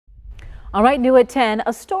All right, new at 10,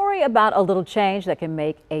 a story about a little change that can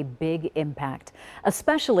make a big impact,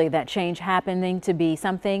 especially that change happening to be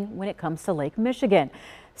something when it comes to Lake Michigan.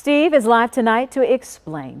 Steve is live tonight to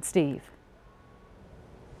explain. Steve.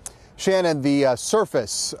 Shannon, the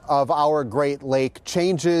surface of our Great Lake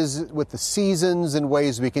changes with the seasons in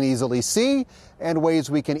ways we can easily see and ways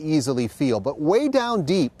we can easily feel. But way down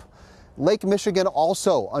deep, Lake Michigan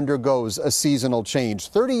also undergoes a seasonal change.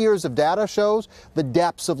 30 years of data shows the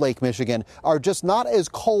depths of Lake Michigan are just not as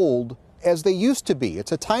cold as they used to be.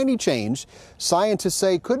 It's a tiny change scientists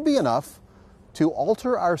say could be enough to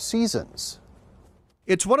alter our seasons.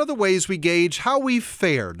 It's one of the ways we gauge how we've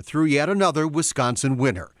fared through yet another Wisconsin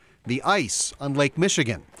winter. The ice on Lake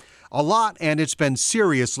Michigan. A lot, and it's been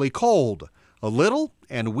seriously cold. A little,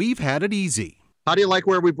 and we've had it easy. How do you like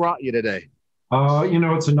where we brought you today?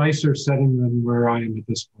 It's a nicer setting than where I am at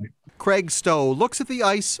this point. Craig Stowe looks at the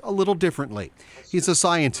ice a little differently. He's a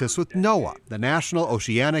scientist with NOAA, the National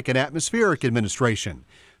Oceanic and Atmospheric Administration.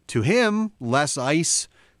 To him, less ice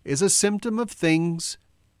is a symptom of things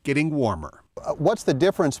getting warmer. What's the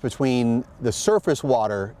difference between the surface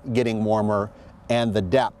water getting warmer and the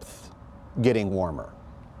depth getting warmer?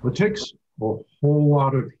 It takes a whole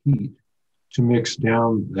lot of heat to mix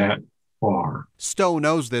down that far. Stowe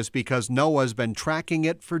knows this because NOAA's been tracking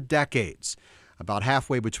it for decades. About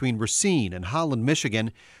halfway between Racine and Holland,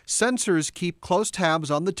 Michigan, sensors keep close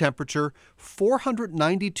tabs on the temperature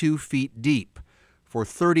 492 feet deep. For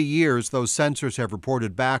 30 years, those sensors have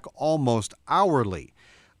reported back almost hourly.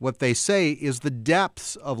 What they say is the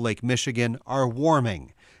depths of Lake Michigan are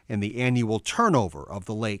warming, and the annual turnover of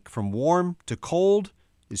the lake from warm to cold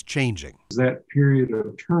is changing. That period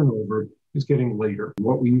of turnover is getting later.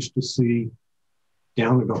 What we used to see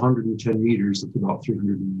down at 110 meters, that's about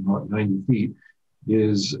 390 feet,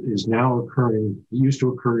 is now occurring. It used to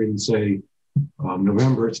occur in, say,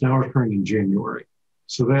 November. It's now occurring in January.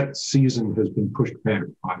 So that season has been pushed back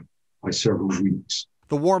by several weeks.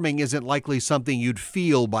 The warming isn't likely something you'd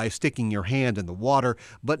feel by sticking your hand in the water,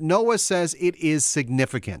 but NOAA says it is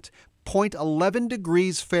significant. 0.11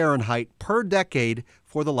 degrees Fahrenheit per decade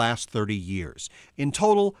for the last 30 years. In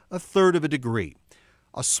total, a third of a degree.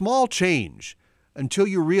 A small change until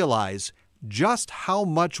you realize just how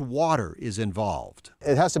much water is involved.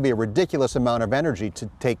 It has to be a ridiculous amount of energy to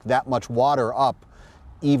take that much water up,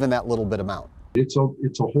 even that little bit amount. It's a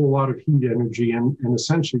whole lot of heat energy, and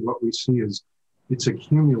essentially what we see is it's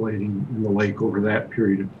accumulating in the lake over that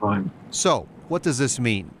period of time. So, what does this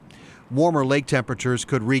mean? Warmer lake temperatures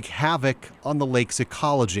could wreak havoc on the lake's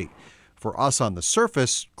ecology. For us on the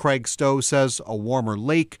surface, Craig Stowe says a warmer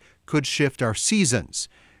lake could shift our seasons,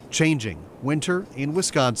 changing winter in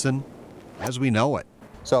Wisconsin as we know it.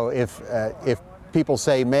 So if people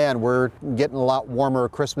say, man, we're getting a lot warmer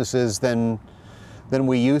Christmases than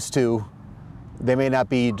we used to, they may not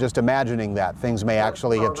be just imagining that. Things may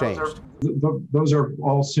actually have changed. Those are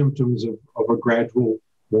all symptoms of a gradual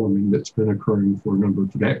warming that's been occurring for a number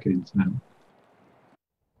of decades now.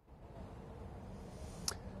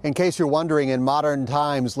 In case you're wondering, in modern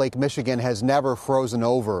times, Lake Michigan has never frozen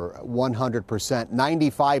over 100%.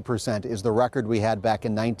 95% is the record we had back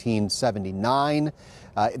in 1979.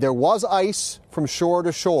 There was ice from shore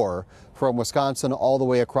to shore from Wisconsin all the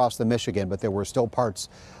way across the Michigan, but there were still parts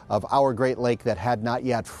of our Great Lake that had not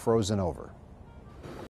yet frozen over.